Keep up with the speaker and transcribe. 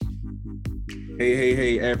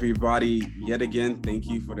Hey, everybody. Yet again, thank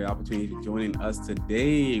you for the opportunity to joining us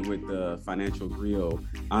today with the Financial Grill.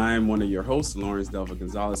 I'm one of your hosts, Lawrence Delva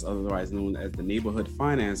Gonzalez, otherwise known as the Neighborhood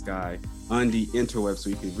Finance Guy on the interweb. So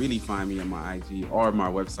you can really find me on my IG or my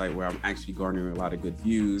website where I'm actually garnering a lot of good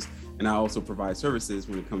views. And I also provide services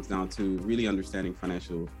when it comes down to really understanding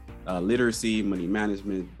financial literacy, money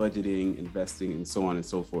management, budgeting, investing, and so on and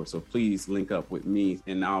so forth. So please link up with me.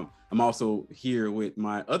 And now I'm also here with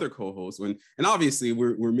my other co-host. And obviously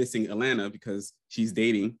we're missing Alana because she's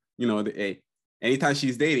dating. You know, anytime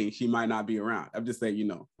she's dating, she might not be around. I'm just letting you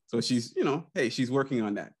know. So she's, hey, she's working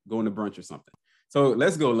on that, going to brunch or something. So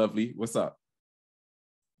let's go, Lovely. What's up?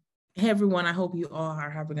 Hey, everyone. I hope you all are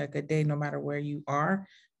having a good day, no matter where you are,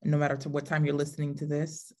 and no matter to what time you're listening to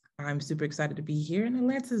this. I'm super excited to be here, and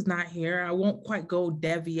Atlanta's not here. I won't quite go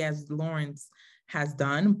Devi as Lawrence has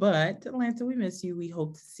done, but Atlanta, we miss you. We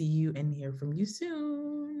hope to see you and hear from you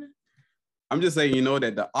soon. I'm just saying,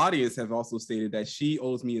 that the audience have also stated that she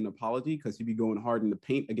owes me an apology because you be going hard in the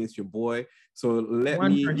paint against your boy. So let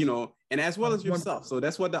me, and as well as yourself. So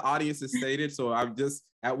that's what the audience has stated. So I'm just,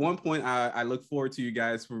 at one point, I look forward to you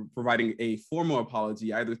guys for providing a formal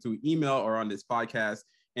apology, either through email or on this podcast.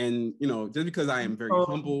 And, just because I am very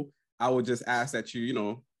humble, I would just ask that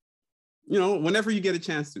whenever you get a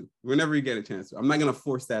chance to. I'm not going to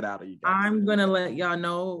force that out of you guys. I'm going to let y'all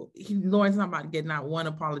know Lawrence not about to get not one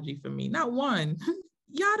apology from me. Not one.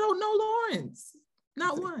 Y'all don't know Lawrence.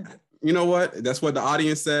 Not one. You know what? That's what the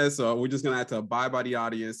audience says. So we're just going to have to abide by the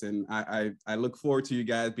audience. And I look forward to you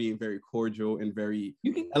guys being very cordial and very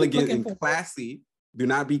elegant and classy. Do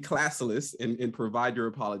not be classless and provide your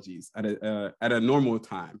apologies at a normal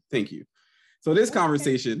time. Thank you. So this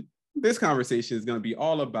conversation is going to be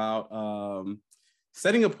all about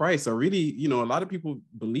setting a price. Or really, a lot of people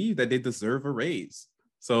believe that they deserve a raise.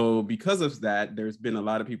 So because of that, there's been a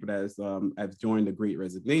lot of people that have joined the Great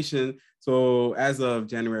Resignation. So as of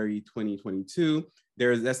January 2022,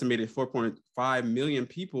 there's estimated 4.5 million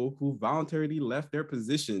people who voluntarily left their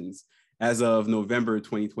positions as of November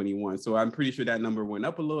 2021. So I'm pretty sure that number went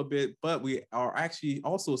up a little bit, but we are actually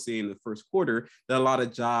also seeing in the first quarter that a lot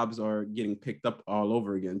of jobs are getting picked up all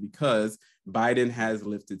over again because Biden has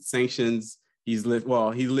lifted sanctions. He's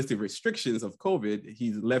lifted restrictions of COVID.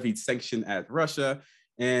 He's levied sanctions at Russia.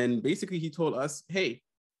 And basically he told us, hey,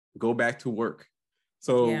 go back to work.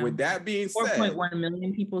 So with that being said, 4.1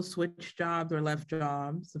 million people switched jobs or left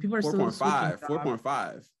jobs. So people are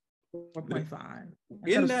 4.5.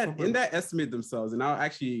 In that estimate themselves, and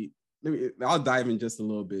I'll dive in just a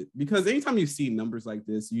little bit, because anytime you see numbers like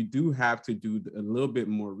this, you do have to do a little bit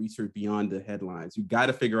more research beyond the headlines. You got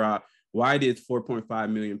to figure out, why did 4.5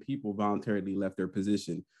 million people voluntarily left their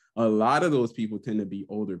position? A lot of those people tend to be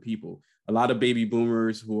older people. A lot of baby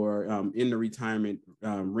boomers who are in the retirement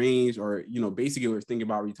range, or basically were thinking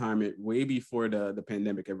about retirement way before the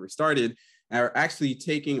pandemic ever started, are actually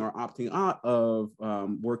taking or opting out of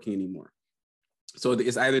working anymore. So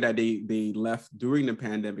it's either that they left during the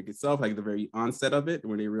pandemic itself, like the very onset of it,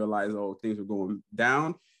 when they realized, things were going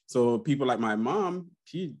down. So people like my mom,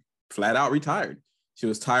 she flat out retired. She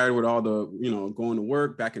was tired with all the, going to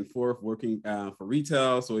work back and forth, working for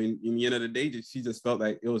retail. So in the end of the day, she just felt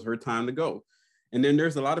like it was her time to go. And then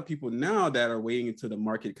there's a lot of people now that are waiting until the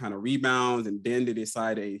market kind of rebounds, and then they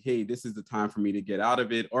decide, hey, this is the time for me to get out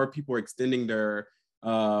of it. Or people are extending their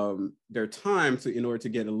time in order to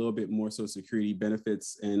get a little bit more Social Security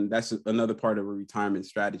benefits. And that's another part of a retirement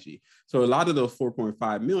strategy. So a lot of those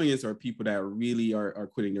 4.5 millions are people that really are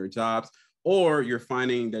quitting their jobs. Or you're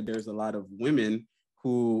finding that there's a lot of women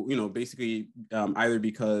who, basically either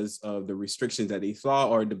because of the restrictions that they saw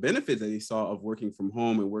or the benefits that they saw of working from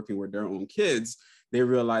home and working with their own kids, they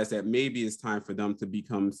realized that maybe it's time for them to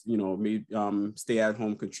become,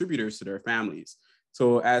 stay-at-home contributors to their families.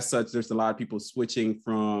 So as such, there's a lot of people switching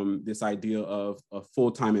from this idea of a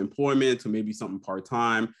full-time employment to maybe something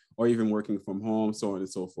part-time, or even working from home, so on and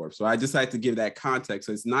so forth. So I just had to give that context.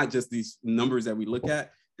 So it's not just these numbers that we look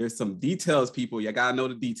at. There's some details, people. You got to know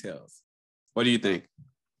the details. What do you think?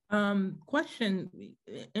 Question.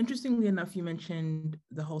 Interestingly enough, you mentioned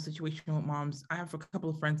the whole situation with moms. I have a couple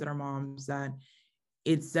of friends that are moms that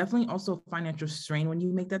it's definitely also financial strain when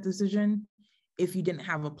you make that decision, if you didn't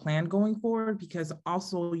have a plan going forward, because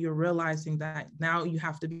also you're realizing that now you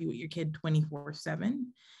have to be with your kid 24/7.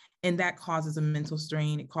 And that causes a mental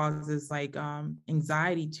strain. It causes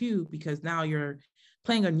anxiety too, because now you're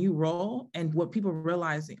playing a new role. And what people are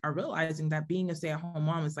realizing that being a stay-at-home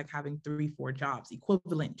mom is like having 3-4 jobs,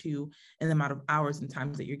 equivalent to an amount of hours and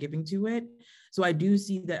times that you're giving to it. So I do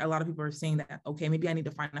see that a lot of people are saying that, okay, maybe I need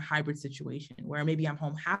to find a hybrid situation where maybe I'm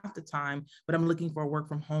home half the time, but I'm looking for a work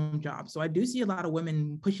from home job. So I do see a lot of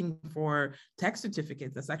women pushing for tech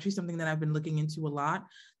certificates. That's actually something that I've been looking into a lot,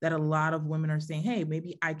 that a lot of women are saying, hey,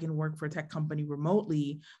 maybe I can work for a tech company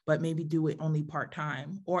remotely, but maybe do it only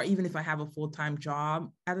part-time. Or even if I have a full-time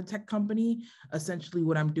job at a tech company, essentially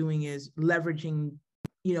what I'm doing is leveraging,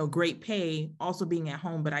 you know, great pay, also being at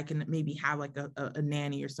home, but I can maybe have like a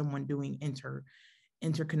nanny or someone doing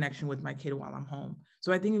interconnection with my kid while I'm home.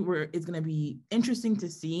 So I think it's going to be interesting to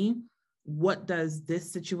see what does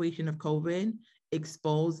this situation of COVID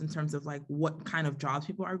expose in terms of like what kind of jobs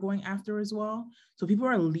people are going after as well. So people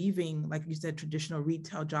are leaving, like you said, traditional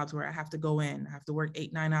retail jobs where I have to go in, I have to work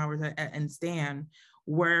 8-9 hours and stand.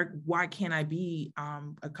 Why can't I be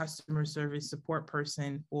a customer service support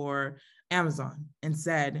person for Amazon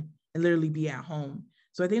instead and literally be at home?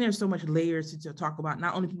 So I think there's so much layers to talk about,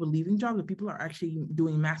 not only people leaving jobs, but people are actually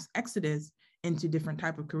doing mass exodus into different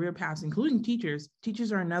type of career paths, including teachers.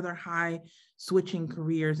 Teachers are another high switching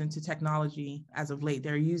careers into technology as of late.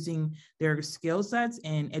 They're using their skill sets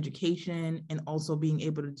in education and also being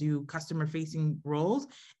able to do customer facing roles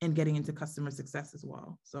and getting into customer success as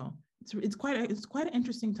well. So it's quite an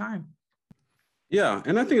interesting time. Yeah,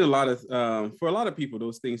 and I think for a lot of people,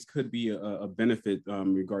 those things could be a benefit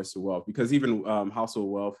in regards to wealth, because even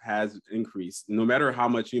household wealth has increased. No matter how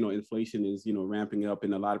much inflation is ramping up,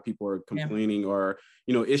 and a lot of people are complaining or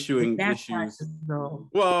issuing issues.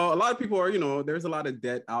 Well, a lot of people are there's a lot of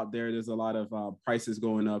debt out there. There's a lot of prices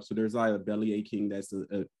going up, so there's a lot of belly aching.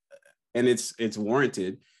 And it's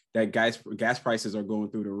warranted that gas prices are going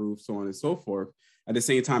through the roof, so on and so forth. At the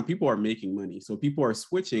same time, people are making money. So people are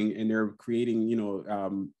switching and they're creating,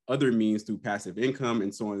 other means through passive income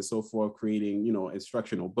and so on and so forth, creating,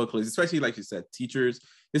 instructional booklets, especially like you said, teachers.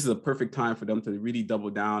 This is a perfect time for them to really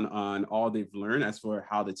double down on all they've learned as for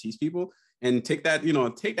how to teach people and take that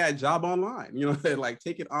job online, like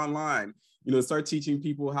take it online, start teaching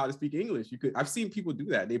people how to speak English. I've seen people do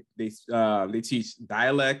that. They teach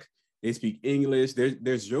dialect. They speak English.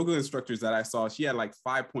 There's yoga instructors that I saw. She had like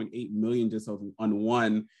 5.8 million just on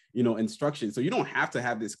one, instruction. So you don't have to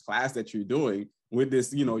have this class that you're doing with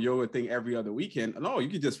this, yoga thing every other weekend. No, you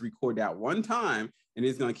could just record that one time and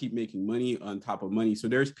it's going to keep making money on top of money. So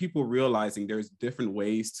there's people realizing there's different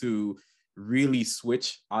ways to really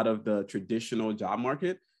switch out of the traditional job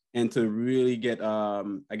market and to really get,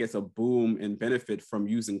 I guess, a boom and benefit from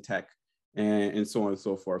using tech and so on and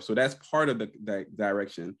so forth. So that's part of that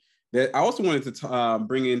direction. That I also wanted to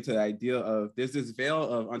bring into the idea of there's this veil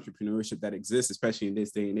of entrepreneurship that exists, especially in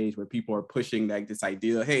this day and age, where people are pushing like this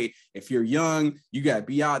idea, hey, if you're young, you got to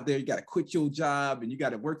be out there, you got to quit your job and you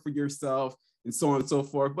got to work for yourself and so on and so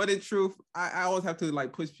forth. But in truth, I always have to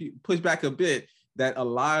like push back a bit that a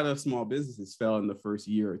lot of small businesses fail in the first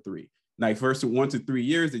year or three. Like first 1 to 3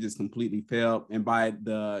 years, they just completely fail. And by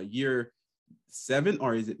the year 7,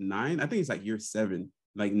 or is it 9? I think it's like year 7,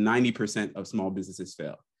 like 90% of small businesses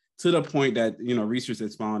fail. To the point that, research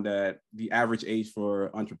has found that the average age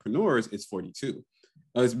for entrepreneurs is 42.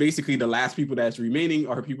 It's basically the last people that's remaining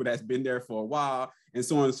are people that's been there for a while and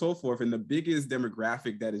so on and so forth. And the biggest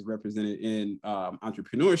demographic that is represented in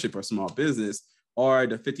entrepreneurship or small business are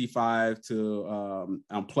the 55 to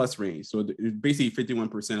plus range. So basically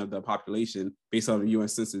 51% of the population based on the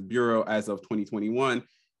US Census Bureau as of 2021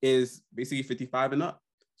 is basically 55 and up.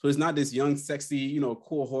 So it's not this young, sexy,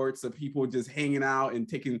 cohorts of people just hanging out and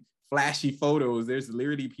taking flashy photos. There's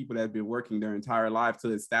literally people that have been working their entire life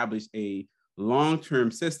to establish a long-term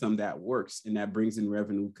system that works and that brings in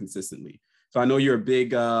revenue consistently. So I know you're a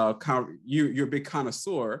big you're a big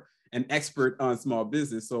connoisseur and expert on small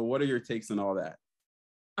business. So what are your takes on all that?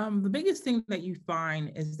 The biggest thing that you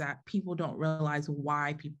find is that people don't realize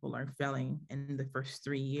why people are failing in the first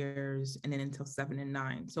 3 years and then until 7 and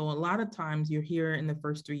 9. So a lot of times you're here in the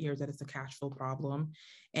first 3 years that it's a cash flow problem.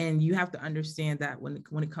 And you have to understand that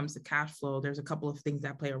when it comes to cash flow, there's a couple of things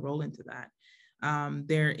that play a role into that.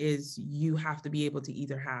 You have to be able to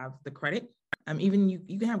either have the credit. Even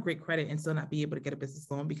you can have great credit and still not be able to get a business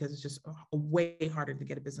loan because it's just way harder to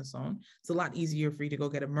get a business loan. It's a lot easier for you to go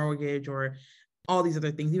get a mortgage or all these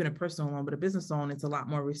other things, even a personal loan, but a business loan, it's a lot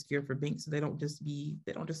more riskier for banks. So they don't just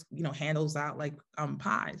hand those out like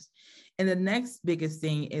pies. And the next biggest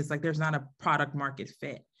thing is like, there's not a product market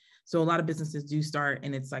fit. So a lot of businesses do start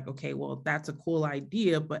and it's like, okay, well, that's a cool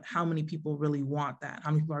idea, but how many people really want that?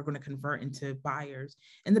 How many people are going to convert into buyers?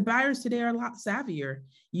 And the buyers today are a lot savvier.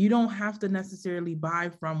 You don't have to necessarily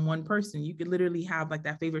buy from one person. You could literally have like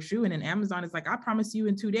that favorite shoe, and then Amazon is like, I promise you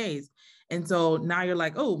in 2 days. And so now you're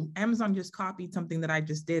like, oh, Amazon just copied something that I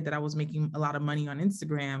just did that I was making a lot of money on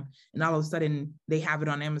Instagram. And all of a sudden they have it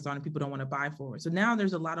on Amazon and people don't want to buy for it. So now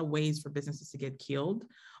there's a lot of ways for businesses to get killed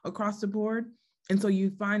across the board. And so you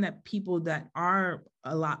find that people that are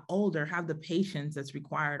a lot older have the patience that's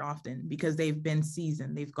required often because they've been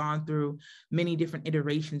seasoned. They've gone through many different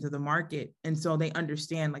iterations of the market. And so they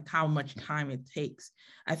understand like how much time it takes.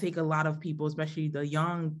 I think a lot of people, especially the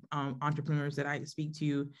young entrepreneurs that I speak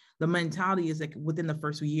to, the mentality is like within the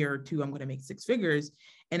first year or two, I'm going to make 6 figures.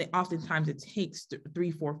 And oftentimes it takes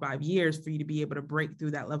 3, 4, 5 years for you to be able to break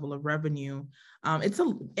through that level of revenue. It's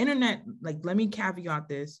a internet, like, let me caveat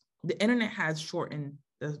this. The internet has shortened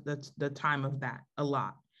the time of that a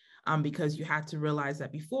lot because you had to realize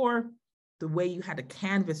that before, the way you had to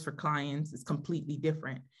canvas for clients is completely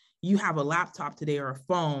different. You have a laptop today or a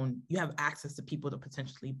phone, you have access to people to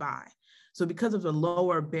potentially buy. So because of the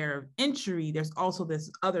lower barrier of entry, there's also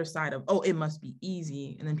this other side of, oh, it must be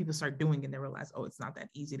easy. And then people start doing it and they realize, oh, it's not that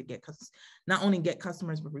easy to get not only get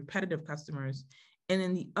customers, but repetitive customers. And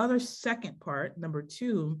then the other second part, number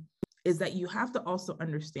 2, is that you have to also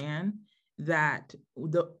understand that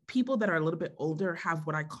the people that are a little bit older have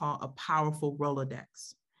what I call a powerful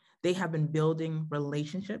Rolodex. They have been building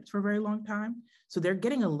relationships for a very long time. So they're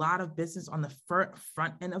getting a lot of business on the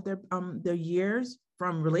front end of their years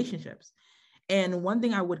from relationships. And one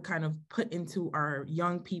thing I would kind of put into our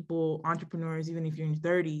young people, entrepreneurs, even if you're in your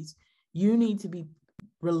 30s, you need to be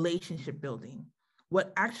relationship building.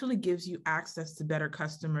 What actually gives you access to better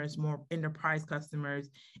customers, more enterprise customers,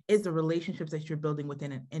 is the relationships that you're building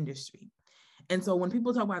within an industry. And so when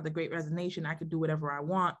people talk about the Great Resignation, I could do whatever I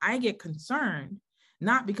want, I get concerned,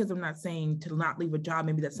 not because I'm not saying to not leave a job,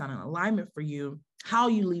 maybe that's not an alignment for you. How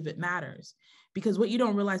you leave it matters. Because what you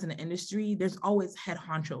don't realize in the industry, there's always head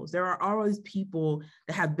honchos. There are always people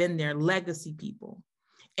that have been there, legacy people,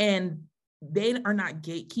 and they are not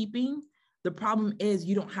gatekeeping. The problem is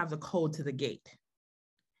you don't have the code to the gate,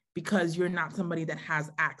 because you're not somebody that has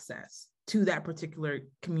access to that particular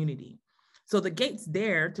community. So the gate's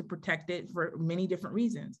there to protect it for many different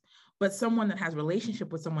reasons. But someone that has a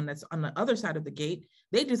relationship with someone that's on the other side of the gate,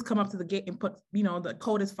 they just come up to the gate and put, the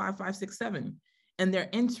code is 5567. And they're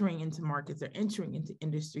entering into markets, they're entering into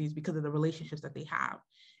industries because of the relationships that they have.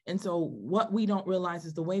 And so what we don't realize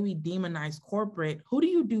is the way we demonize corporate, who do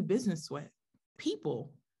you do business with?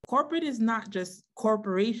 People. Corporate is not just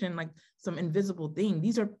corporation, like some invisible thing.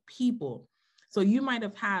 These are people. So you might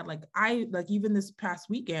have had, even this past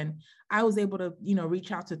weekend, I was able to,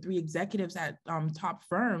 reach out to 3 executives at top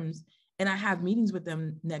firms, and I have meetings with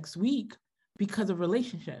them next week because of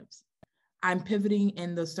relationships. I'm pivoting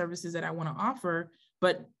in the services that I want to offer,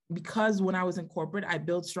 but because when I was in corporate, I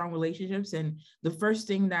built strong relationships. And the first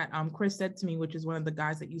thing that Chris said to me, which is one of the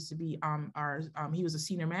guys that used to be he was a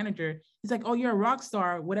senior manager. He's like, oh, you're a rock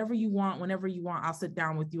star. Whatever you want, whenever you want, I'll sit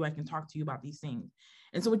down with you. I can talk to you about these things.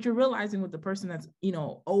 And so what you're realizing with the person that's,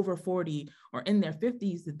 over 40 or in their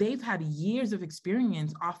 50s, that they've had years of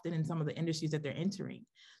experience often in some of the industries that they're entering.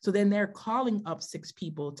 So then they're calling up 6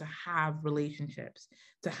 people to have relationships,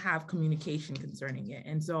 to have communication concerning it.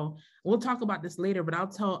 And so we'll talk about this later, but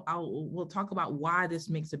we'll talk about why this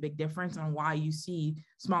makes a big difference and why you see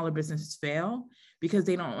smaller businesses fail, because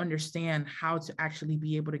they don't understand how to actually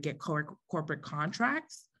be able to get corporate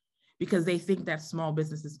contracts, because they think that small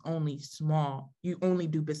business is only small. You only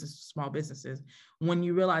do business with small businesses. When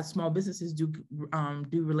you realize small businesses do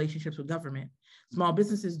relationships with government. Small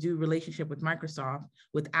businesses do relationship with Microsoft,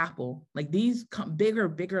 with Apple. Like these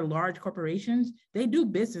bigger, large corporations, they do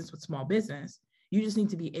business with small business. You just need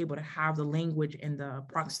to be able to have the language and the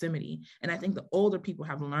proximity. And I think the older people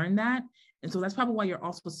have learned that. And so that's probably why you're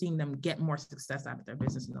also seeing them get more success out of their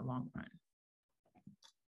business in the long run.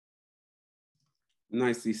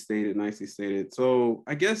 Nicely stated. So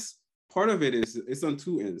I guess part of it is it's on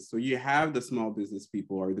 2 ends. So you have the small business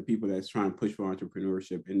people, or the people that's trying to push for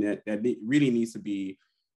entrepreneurship, and that really needs to be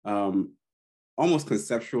almost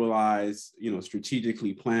conceptualized,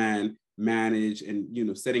 strategically planned, manage,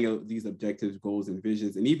 and setting out these objectives, goals, and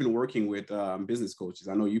visions, and even working with business coaches.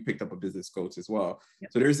 I know you picked up a business coach as well.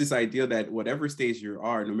 Yep. So there's this idea that whatever stage you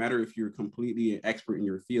are, no matter if you're completely an expert in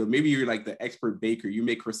your field, maybe you're like the expert baker, you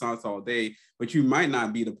make croissants all day, but you might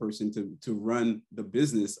not be the person to run the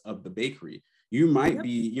business of the bakery. You might be,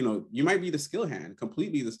 you might be the skill hand,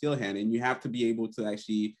 completely the skill hand, and you have to be able to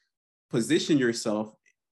actually position yourself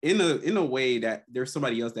in a way that there's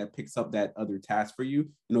somebody else that picks up that other task for you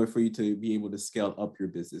in order for you to be able to scale up your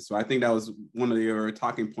business. So I think that was one of your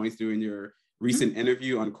talking points during your recent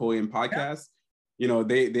interview on Koyan podcast. You know,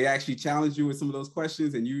 they actually challenged you with some of those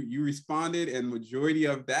questions, and you responded, and majority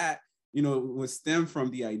of that, you know, was stemmed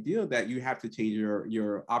from the idea that you have to change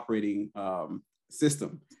your operating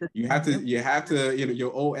system. You have to, you know,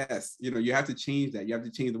 your OS, you know, you have to change that. You have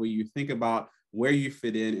to change the way you think about where you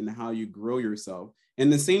fit in and how you grow yourself.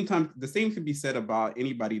 And the same time, the same can be said about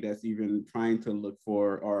anybody that's even trying to look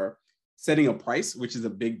for or setting a price, which is a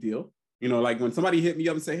big deal. You know, like when somebody hit me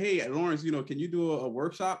up and say, hey, Lawrence, you know, can you do a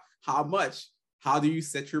workshop? How much? How do you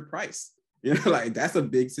set your price? You know, like that's a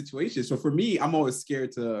big situation. So for me, I'm always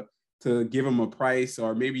scared to give them a price,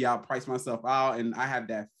 or maybe I'll price myself out, and I have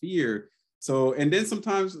that fear. So, and then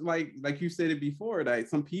sometimes, like you said it before, like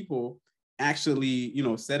some people actually, you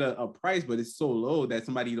know, set a price, but it's so low that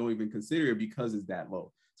somebody don't even consider it because it's that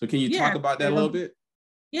low. So can you talk about that a little bit?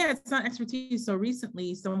 Yeah, it's not expertise. So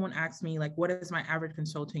recently someone asked me, like, what is my average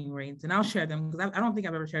consulting rates? And I'll share them because I don't think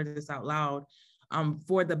I've ever shared this out loud.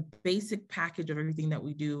 For the basic package of everything that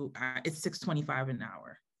we do, it's $625 an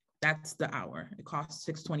hour. That's the hour. It costs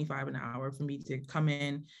 $625 an hour for me to come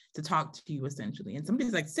in to talk to you, essentially. And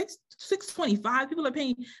somebody's like, $625, people are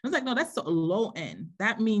paying. I was like, no, that's the low end.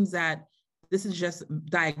 That means that this is just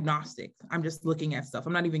diagnostic. I'm just looking at stuff.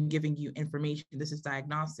 I'm not even giving you information. This is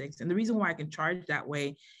diagnostics. And the reason why I can charge that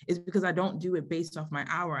way is because I don't do it based off my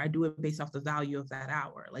hour. I do it based off the value of that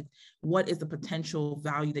hour. Like, what is the potential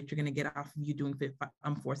value that you're going to get off of you doing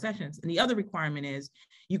 4 sessions? And the other requirement is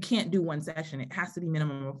you can't do 1 session. It has to be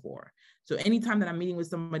minimum of 4. So anytime that I'm meeting with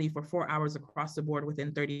somebody for 4 hours across the board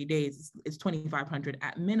within 30 days, it's $2,500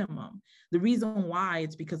 at minimum. The reason why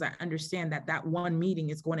it's because I understand that one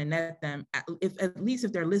meeting is going to net them, at least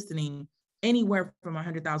if they're listening, anywhere from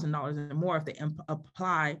 $100,000 and more if they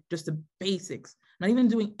apply just the basics, not even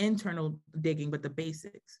doing internal digging, but the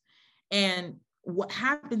basics. And what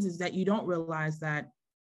happens is that you don't realize that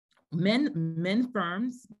men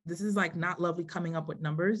firms, this is like not lovely coming up with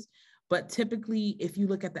numbers, but typically, if you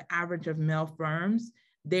look at the average of male firms,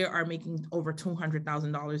 they are making over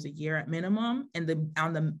 $200,000 a year at minimum. And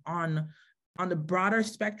on the broader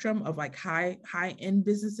spectrum of like high end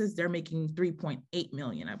businesses, they're making 3.8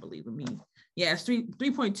 million, I believe. Yeah, it's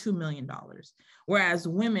 $3.2 million. Whereas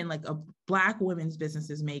women, like Black women's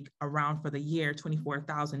businesses, make around for the year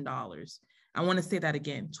 $24,000. I want to say that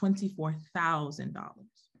again, $24,000.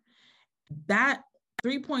 That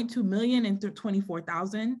 3.2 million and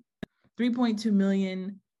 24,000. 3.2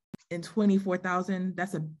 million and 24,000,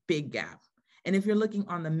 that's a big gap. And if you're looking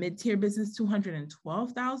on the mid-tier business,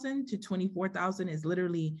 212,000 to 24,000 is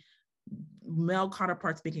literally male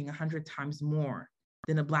counterparts making 100 times more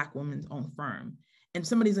than a Black woman's own firm. And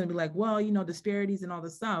somebody's going to be like, well, you know, disparities and all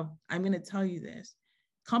this stuff. I'm going to tell you this.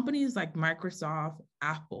 Companies like Microsoft,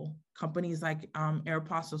 Apple, companies like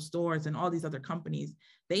Aeropostale Stores and all these other companies,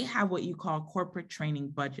 they have what you call corporate training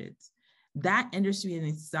budgets. That industry in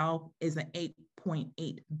itself is an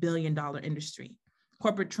 $8.8 billion industry.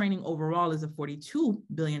 Corporate training overall is a $42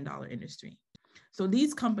 billion industry. So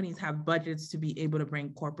these companies have budgets to be able to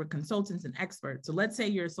bring corporate consultants and experts. So let's say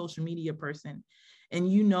you're a social media person and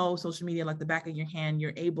you know social media like the back of your hand,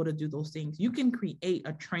 you're able to do those things. You can create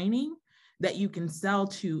a training that you can sell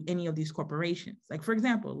to any of these corporations. Like, for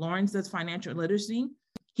example, Lawrence does financial literacy.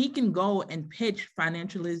 He can go and pitch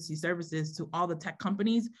financial literacy services to all the tech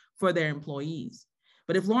companies for their employees.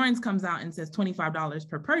 But if Lawrence comes out and says $25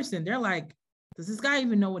 per person, they're like, does this guy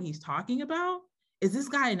even know what he's talking about? Is this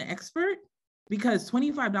guy an expert? Because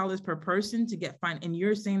 $25 per person to get fine, and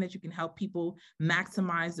you're saying that you can help people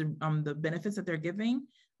maximize the benefits that they're giving.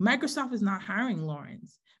 Microsoft is not hiring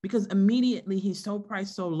Lawrence because immediately he's so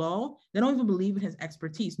priced so low, they don't even believe in his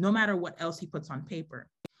expertise, no matter what else he puts on paper.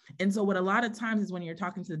 And so what a lot of times is when you're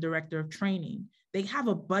talking to the director of training, they have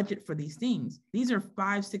a budget for these things. These are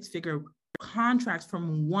 5-6 figure contracts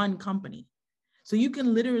from one company. So you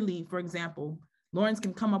can literally, for example, Lawrence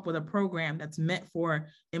can come up with a program that's meant for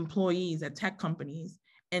employees at tech companies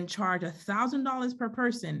and charge $1,000 per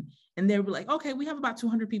person. And they'll be like, okay, we have about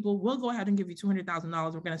 200 people. We'll go ahead and give you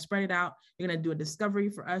 $200,000. We're going to spread it out. You're going to do a discovery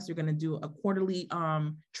for us. You're going to do a quarterly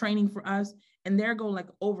training for us. And they're going like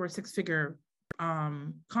over a 6-figure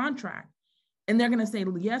contract. And they're going to say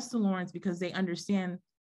yes to Lawrence because they understand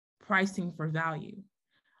pricing for value.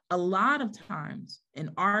 A lot of times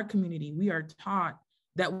in our community, we are taught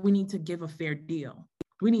that we need to give a fair deal.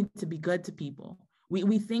 We need to be good to people.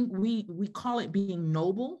 We think we call it being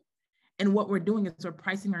noble. And what we're doing is we're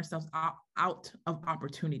pricing ourselves out of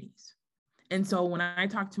opportunities. And so when I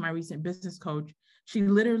talked to my recent business coach, she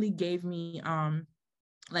literally gave me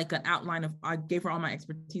like an outline of, I gave her all my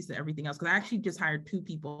expertise and everything else. Cause I actually just hired 2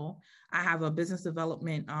 people. I have a business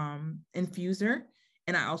development infuser.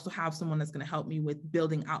 And I also have someone that's going to help me with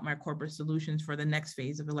building out my corporate solutions for the next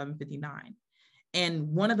phase of 1159. And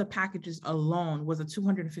one of the packages alone was a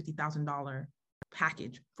 $250,000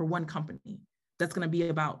 package for one company. That's going to be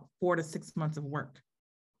about 4 to 6 months of work.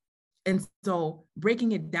 And so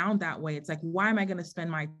breaking it down that way, it's like, why am I going to spend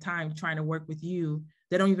my time trying to work with you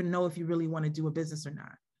that don't even know if you really want to do a business or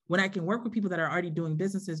not? When I can work with people that are already doing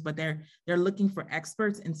businesses, but they're looking for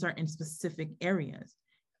experts in certain specific areas.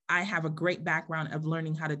 I have a great background of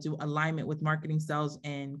learning how to do alignment with marketing, sales,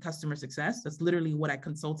 and customer success. That's literally what I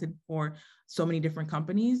consulted for so many different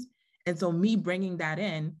companies. And so me bringing that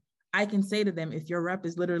in, I can say to them, if your rep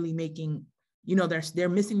is literally making, you know, they're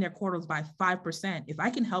missing their quarters by 5%. If I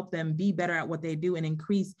can help them be better at what they do and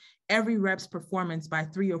increase every rep's performance by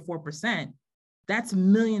 3 or 4%, that's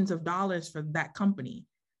millions of dollars for that company.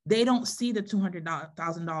 They don't see the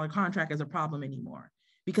 $200,000 contract as a problem anymore,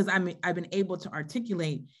 because I've been able to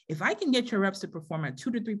articulate, if I can get your reps to perform at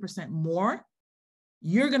 2 to 3% more,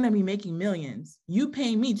 you're going to be making millions. You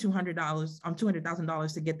paying me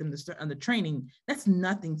 $200,000 to get them to start on the training. That's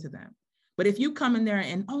nothing to them. But if you come in there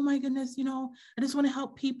and, oh my goodness, you know, I just want to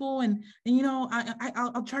help people, and you know,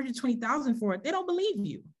 I'll charge you $20,000 for it, they don't believe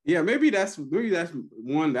you. Yeah, maybe that's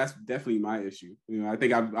one. That's definitely my issue. You know, I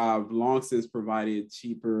think I've long since provided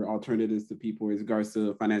cheaper alternatives to people in regards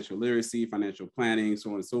to financial literacy, financial planning,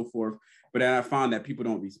 so on and so forth. But then I found that people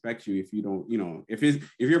don't respect you if you don't, you know, if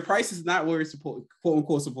your price is not where it's quote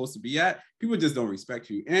unquote supposed to be at, people just don't respect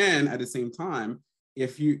you. And at the same time,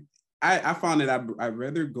 I found that I'd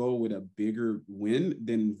rather go with a bigger win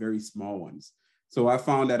than very small ones. So I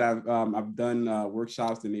found that I've done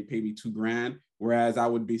workshops and they pay me $2,000, whereas I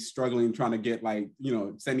would be struggling trying to get like, you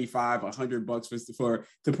know, $75, $100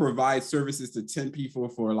 to provide services to 10 people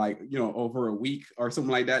for like, you know, over a week or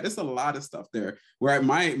something like that. There's a lot of stuff there. Where at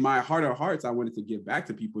my heart of hearts, I wanted to give back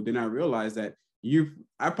to people. Then I realized that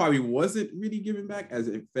I probably wasn't really giving back as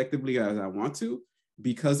effectively as I want to,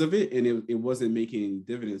 because of it, and it wasn't making any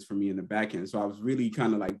dividends for me in the back end. So I was really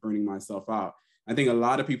kind of like burning myself out. I think a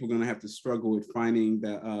lot of people are going to have to struggle with finding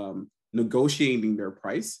that negotiating their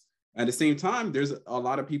price. At the same time, there's a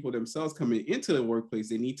lot of people themselves coming into the workplace,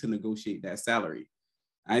 they need to negotiate that salary.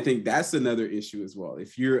 I think that's another issue as well.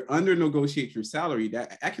 If you're under negotiate your salary,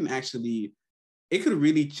 that can actually, it could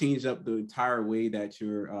really change up the entire way that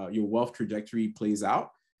your wealth trajectory plays out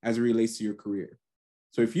as it relates to your career.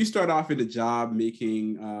 So if you start off in a job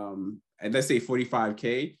making, let's say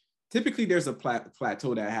 45K, typically there's a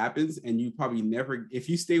plateau that happens, and you probably never, if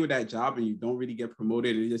you stay with that job and you don't really get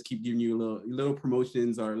promoted, and they just keep giving you little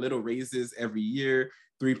promotions or little raises every year,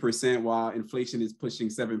 3%, while inflation is pushing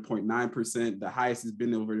 7.9%, the highest has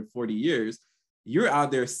been over 40 years, you're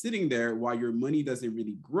out there sitting there while your money doesn't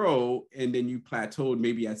really grow, and then you plateaued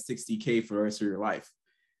maybe at 60K for the rest of your life.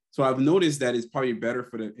 So I've noticed that it's probably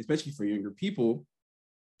better especially for younger people,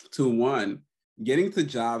 to one, getting to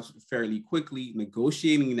jobs fairly quickly,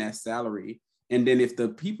 negotiating that salary. And then if the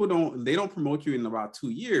people don't promote you in about 2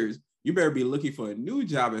 years, you better be looking for a new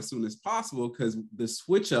job as soon as possible, because the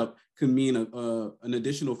switch up could mean an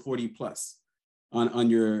additional 40 plus on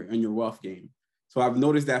your wealth game. So I've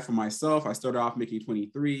noticed that for myself. I started off making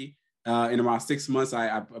 23. In about 6 months,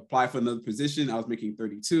 I applied for another position. I was making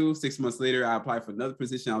 32. 6 months later, I applied for another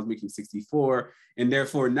position. I was making 64. And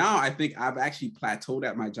therefore, now I think I've actually plateaued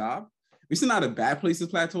at my job. It's not a bad place to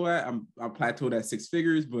plateau at. I'm plateaued at 6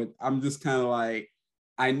 figures, but I'm just kind of like,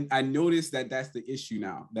 I noticed that that's the issue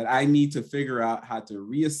now, that I need to figure out how to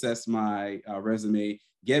reassess my resume,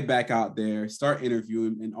 get back out there, start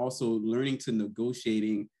interviewing, and also learning to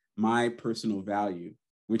negotiating my personal value,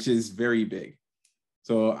 which is very big.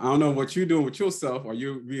 So I don't know what you're doing with yourself. Are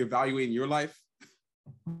you reevaluating your life?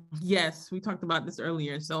 Yes, we talked about this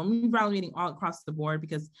earlier. So I'm evaluating all across the board,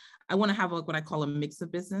 because I want to have what I call a mix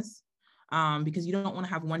of business. Because you don't want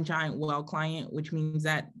to have one giant well client, which means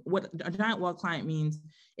that what a giant well client means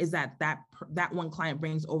is that one client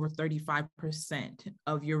brings over 35%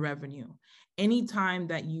 of your revenue. Anytime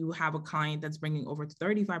that you have a client that's bringing over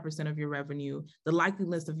 35% of your revenue, the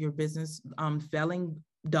likeliness of your business failing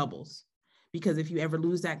doubles. Because if you ever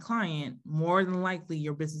lose that client, more than likely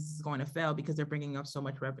your business is going to fail, because they're bringing up so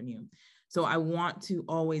much revenue. So I want to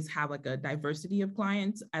always have like a diversity of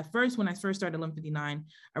clients. At first, when I first started 1159,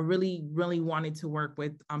 I really, really wanted to work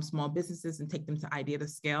with small businesses and take them to idea to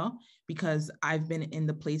scale, because I've been in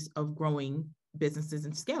the place of growing businesses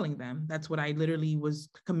and scaling them. That's what I literally was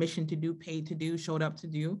commissioned to do, paid to do, showed up to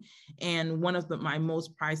do. And one of my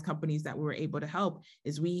most prized companies that we were able to help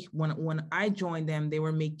is when I joined them, they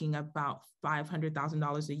were making about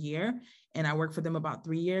 $500,000 a year. And I worked for them about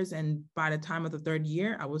 3 years. And by the time of the third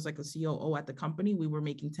year, I was like a COO at the company. We were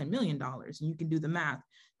making $10 million. And you can do the math.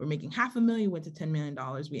 We're making $500,000, went to $10 million.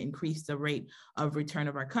 We increased the rate of return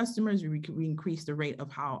of our customers. We increased the rate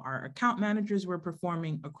of how our account managers were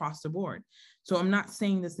performing across the board. So I'm not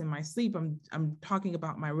saying this in my sleep. I'm talking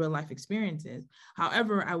about my real life experiences.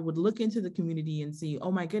 However, I would look into the community and see,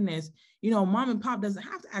 oh my goodness, mom and pop doesn't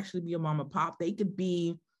have to actually be a mom and pop. They could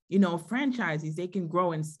be, franchisees. They can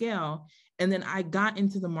grow and scale. And then I got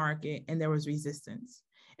into the market and there was resistance.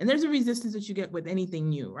 And there's a resistance that you get with anything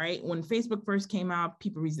new, right? When Facebook first came out,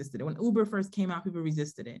 people resisted it. When Uber first came out, people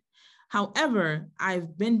resisted it. However,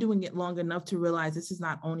 I've been doing it long enough to realize this is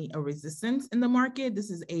not only a resistance in the market,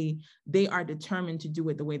 they are determined to do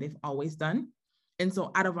it the way they've always done. And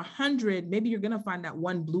so out of 100, maybe you're going to find that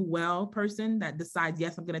one blue whale person that decides,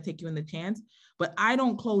 yes, I'm going to take you in the chance. But I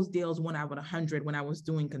don't close deals when I was 100 when I was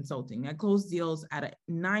doing consulting. I closed deals at a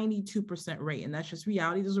 92% rate. And that's just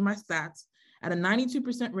reality. Those are my stats. At a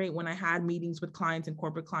 92% rate, when I had meetings with clients and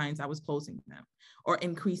corporate clients, I was closing them or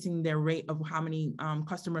increasing their rate of how many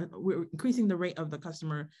increasing the rate of the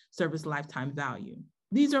customer service lifetime value.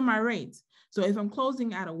 These are my rates. So if I'm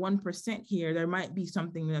closing at a 1% here, there might be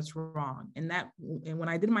something that's wrong. And when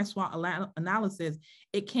I did my SWOT analysis,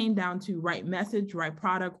 it came down to right message, right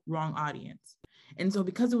product, wrong audience. And so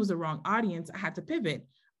because it was the wrong audience, I had to pivot.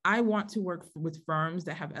 I want to work with firms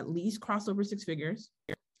that have at least crossed over 6 figures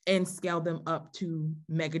and scale them up to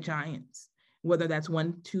mega giants, whether that's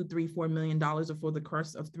 $1, $2, $3, $4 million over the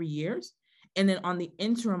course of 3 years. And then on the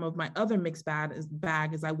interim of my other mixed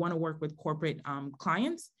bag is I want to work with corporate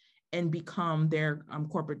clients and become their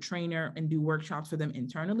corporate trainer and do workshops for them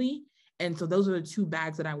internally. And so those are the 2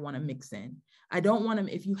 bags that I want to mix in. I don't want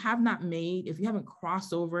to, if you haven't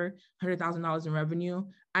crossed over $100,000 in revenue,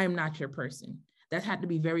 I am not your person. That had to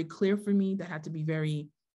be very clear for me. That had to be very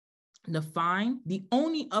defined. The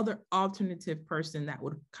only other alternative person that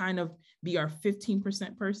would kind of be our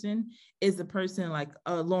 15% person is the person like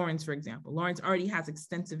Lawrence, for example. Lawrence already has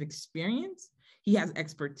extensive experience. He has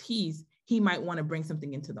expertise. He might want to bring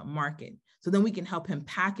something into the market. So then we can help him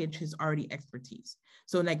package his already expertise.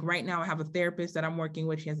 So like right now I have a therapist that I'm working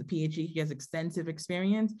with. She has a PhD. She has extensive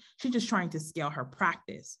experience. She's just trying to scale her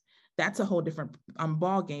practice. That's a whole different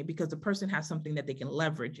ball game because the person has something that they can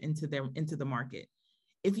leverage into the market.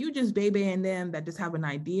 If you just baby and them that just have an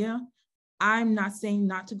idea, I'm not saying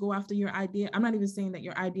not to go after your idea. I'm not even saying that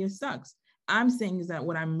your idea sucks. I'm saying is that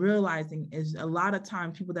what I'm realizing is a lot of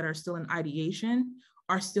times people that are still in ideation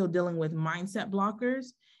are still dealing with mindset blockers.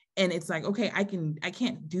 And it's like, okay, I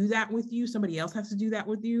can't do that with you. Somebody else has to do that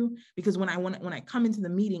with you. Because when I come into the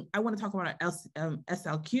meeting, I want to talk about our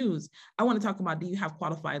SLQs. I want to talk about, do you have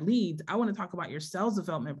qualified leads? I want to talk about your sales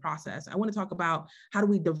development process. I want to talk about how do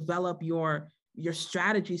we develop your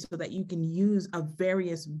strategy so that you can use a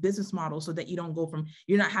various business models so that you don't go from,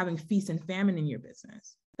 you're not having feast and famine in your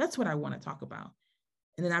business. That's what I want to talk about.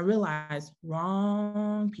 And then I realized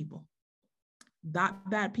wrong people, not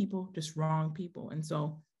bad people, just wrong people. And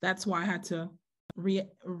so that's why I had to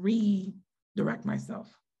redirect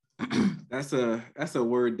myself. That's a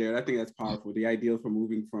word there. I think that's powerful. The idea for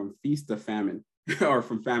moving from feast to famine or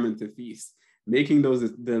from famine to feast. Making those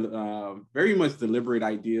very much deliberate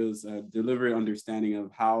ideas, deliberate understanding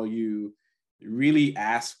of how you really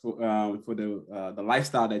ask for the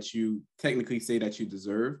lifestyle that you technically say that you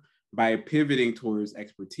deserve by pivoting towards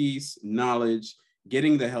expertise, knowledge,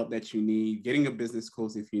 getting the help that you need, getting a business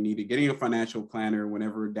coach if you need it, getting a financial planner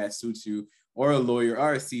whenever that suits you, or a lawyer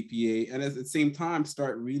or a CPA. And at the same time,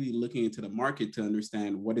 start really looking into the market to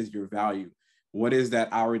understand what is your value. What is that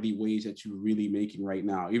hourly wage that you're really making right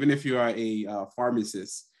now? Even if you are a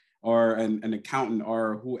pharmacist or an accountant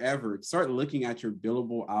or whoever, start looking at your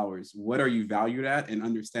billable hours. What are you valued at, and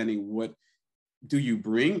understanding what do you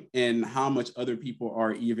bring and how much other people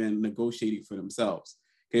are even negotiating for themselves.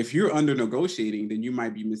 If you're under negotiating, then you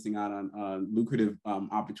might be missing out on lucrative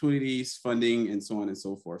opportunities, funding, and so on and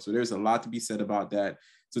so forth. So there's a lot to be said about that.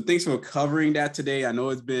 So thanks for covering that today. I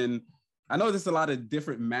know there's a lot of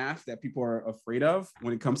different math that people are afraid of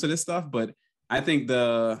when it comes to this stuff, but I think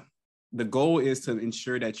the goal is to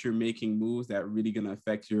ensure that you're making moves that are really going to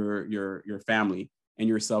affect your family and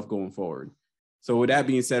yourself going forward. So with that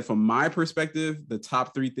being said, from my perspective, the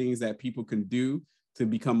top 3 things that people can do to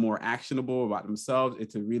become more actionable about themselves is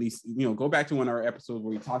to really, go back to one of our episodes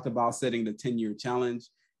where we talked about setting the 10-year challenge.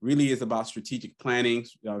 Really is about strategic planning,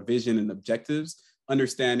 vision, and objectives,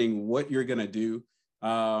 understanding what you're going to do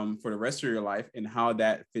for the rest of your life and how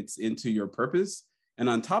that fits into your purpose. And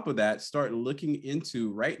on top of that, start looking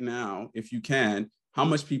into right now, if you can, how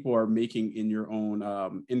much people are making in your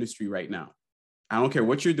own industry right now. I don't care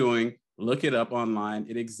what you're doing. Look it up online.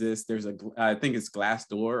 It exists. There's I think it's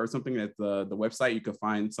Glassdoor or something at the website. You can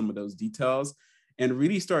find some of those details and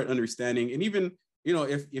really start understanding. And even,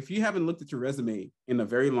 if you haven't looked at your resume in a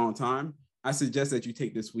very long time, I suggest that you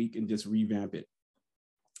take this week and just revamp it.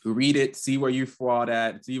 Read it, see where you fraud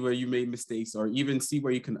at, see where you made mistakes, or even see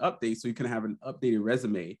where you can update so you can have an updated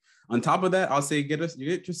resume. On top of that, I'll say get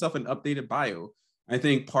yourself an updated bio. I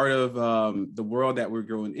think part of the world that we're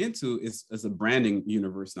going into is a branding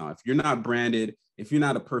universe now. If you're not branded, if you're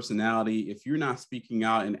not a personality, if you're not speaking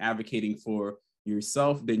out and advocating for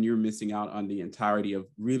yourself, then you're missing out on the entirety of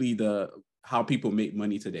really how people make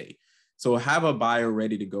money today. So have a bio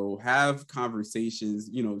ready to go, have conversations,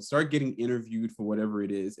 start getting interviewed for whatever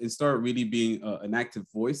it is, and start really being an active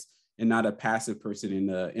voice and not a passive person in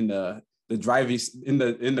the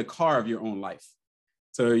car of your own life.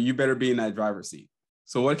 So you better be in that driver's seat.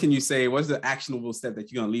 So what can you say? What's the actionable step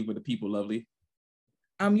that you're gonna leave with the people, Lovely?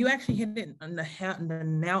 You actually hit it on the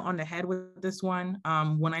nail on the head with this one.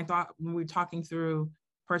 When we were talking through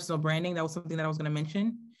personal branding, that was something that I was gonna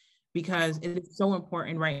mention, because it is so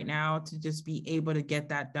important right now to just be able to get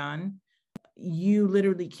that done. You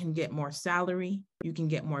literally can get more salary, you can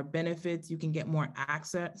get more benefits, you can get more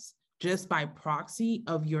access just by proxy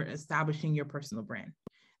of your establishing your personal brand.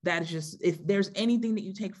 That is just, if there's anything that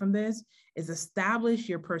you take from this, is establish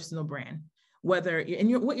your personal brand. What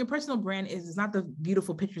your personal brand is not the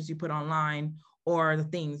beautiful pictures you put online or the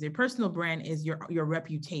things. Your personal brand is your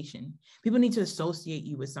reputation. People need to associate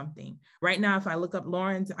you with something. Right now, if I look up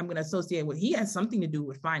Lawrence, I'm going to associate with, he has something to do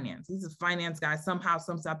with finance. He's a finance guy somehow,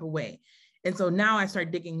 some type of way. And so now I start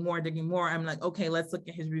digging more. I'm like, okay, let's look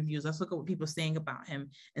at his reviews. Let's look at what people are saying about him,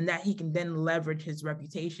 and that he can then leverage his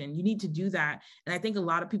reputation. You need to do that. And I think a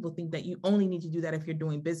lot of people think that you only need to do that if you're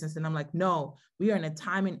doing business. And I'm like, no, we are in a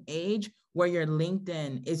time and age where your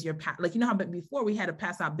LinkedIn is your, like, how before we had to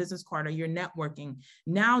pass out business card or your networking.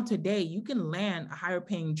 Now today you can land a higher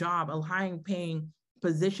paying job, a higher paying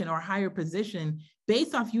position or higher position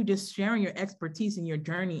based off you just sharing your expertise and your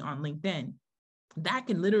journey on LinkedIn. That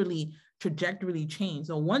can literally trajectory change.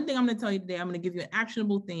 So one thing I'm going to tell you today, I'm going to give you an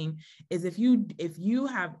actionable thing, is if you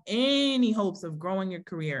have any hopes of growing your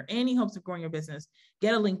career, any hopes of growing your business,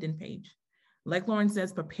 get a LinkedIn page. Like Lauren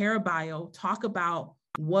says, prepare a bio, talk about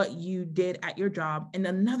what you did at your job. And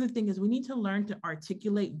another thing is we need to learn to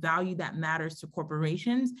articulate value that matters to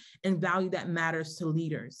corporations and value that matters to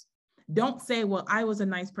leaders. Don't say, well, I was a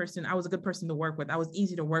nice person, I was a good person to work with, I was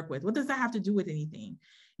easy to work with. What does that have to do with anything?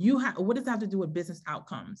 What does that have to do with business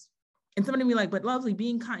outcomes? And somebody be like, but Lovely,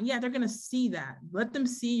 being kind, yeah, they're going to see that. Let them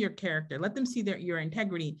see your character. Let them see your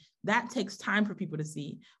integrity. That takes time for people to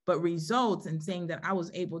see. But results in saying that I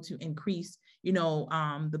was able to increase,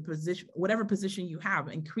 the position, whatever position you have,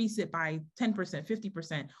 increase it by 10%,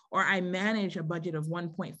 50%, or I manage a budget of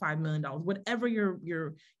 $1.5 million, whatever your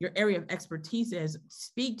area of expertise is,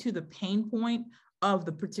 speak to the pain point of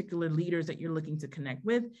the particular leaders that you're looking to connect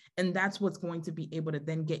with. And that's what's going to be able to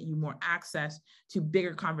then get you more access to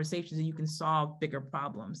bigger conversations, and you can solve bigger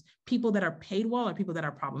problems. People that are paid well are people that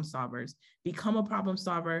are problem solvers. Become a problem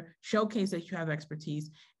solver, showcase that you have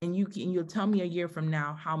expertise, and you'll tell me a year from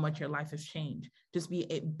now how much your life has changed. Just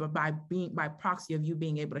by proxy of you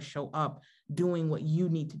being able to show up, doing what you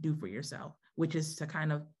need to do for yourself, which is to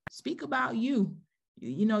kind of speak about you.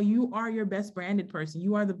 You are your best branded person.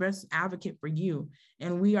 You are the best advocate for you.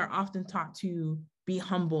 And we are often taught to be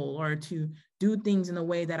humble or to do things in a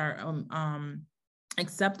way that are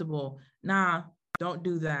acceptable. Nah, don't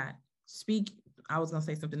do that. Speak. I was going to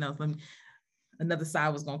say something else. Another side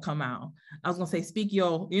was going to come out. I was going to say, speak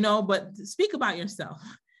but speak about yourself.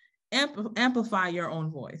 Amplify your own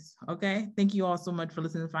voice. Okay. Thank you all so much for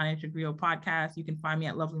listening to Financial Griot Podcast. You can find me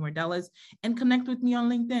at Lovely Mordelis and connect with me on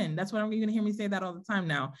LinkedIn. That's what you're going to hear me say that all the time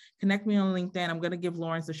now. Connect me on LinkedIn. I'm going to give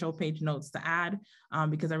Lawrence the show page notes to add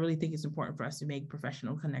because I really think it's important for us to make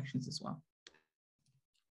professional connections as well.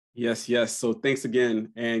 Yes. So thanks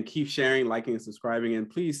again, and keep sharing, liking, and subscribing. And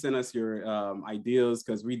please send us your ideas,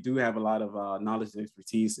 because we do have a lot of knowledge and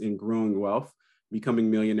expertise in growing wealth,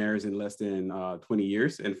 becoming millionaires in less than 20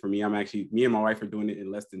 years. And for me, me and my wife are doing it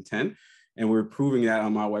in less than 10. And we're proving that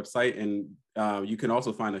on my website. And you can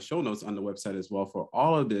also find the show notes on the website as well for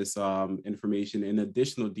all of this information and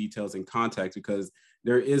additional details and context, because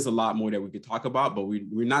there is a lot more that we could talk about, but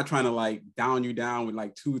we're not trying to down you down with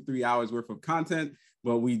 2-3 hours worth of content,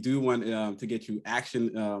 but we do want to get you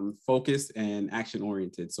action focused and action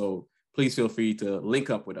oriented. So please feel free to link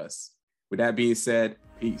up with us. With that being said,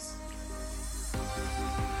 peace.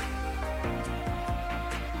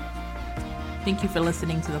 Thank you for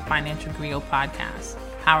listening to the Financial Griot podcast,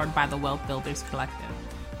 powered by the Wealth Builders Collective.